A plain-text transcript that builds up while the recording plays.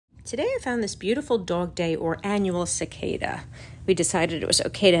Today I found this beautiful dog day or annual cicada. We decided it was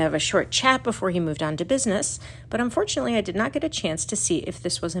okay to have a short chat before he moved on to business, but unfortunately I did not get a chance to see if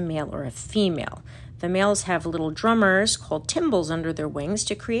this was a male or a female. The males have little drummers called timbals under their wings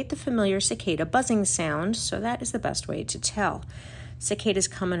to create the familiar cicada buzzing sound, so that is the best way to tell. Cicadas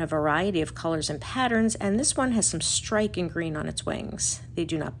come in a variety of colors and patterns, and this one has some striking green on its wings. They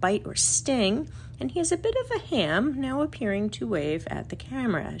do not bite or sting, and he is a bit of a ham, now appearing to wave at the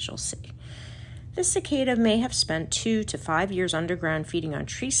camera, as you'll see. This cicada may have spent 2 to 5 years underground feeding on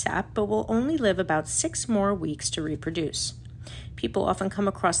tree sap, but will only live about 6 more weeks to reproduce. People often come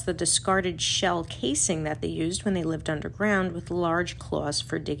across the discarded shell casing that they used when they lived underground with large claws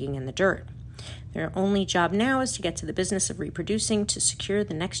for digging in the dirt. Their only job now is to get to the business of reproducing to secure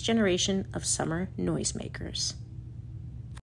the next generation of summer noisemakers.